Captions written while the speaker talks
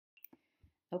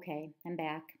Okay, I'm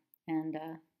back. And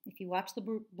if you watch the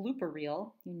blooper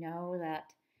reel, you know that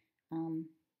um,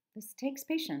 this takes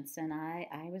patience. And I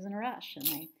was in a rush and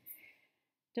I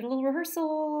did a little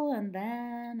rehearsal and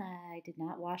then I did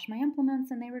not wash my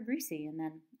implements and they were greasy. And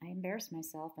then I embarrassed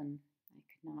myself and I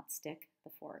could not stick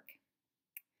the fork.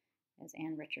 As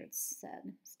Ann Richards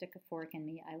said, stick a fork in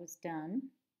me. I was done.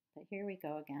 But here we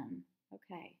go again.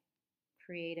 Okay,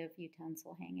 creative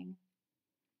utensil hanging.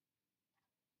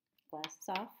 Glasses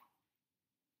off.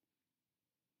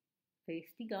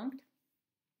 Face degunked.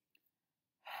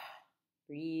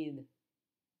 Breathe.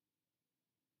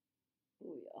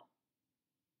 Oh yeah,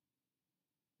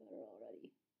 better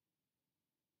already.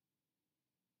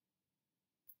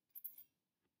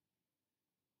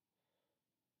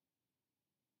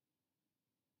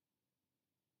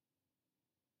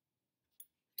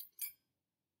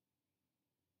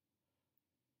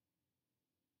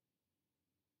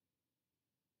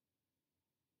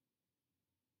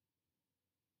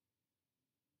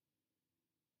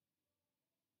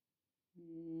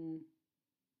 Mm.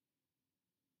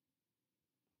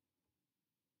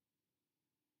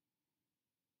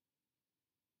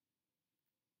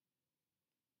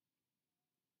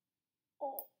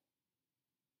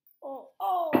 Oh,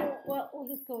 oh. Well, we'll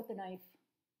just go with the knife.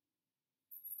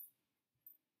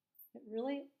 It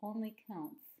really only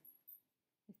counts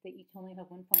if they each only have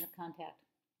one point of contact.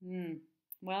 Hmm.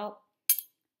 Well,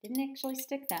 didn't actually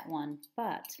stick that one,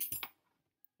 but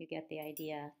you get the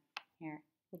idea. Here,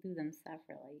 we'll do them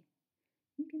separately.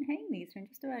 You can hang these from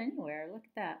just about anywhere. Look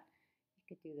at that.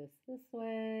 You could do this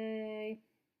way.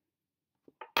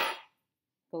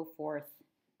 Go forth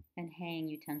and hang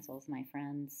utensils, my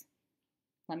friends.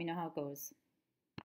 Let me know how it goes.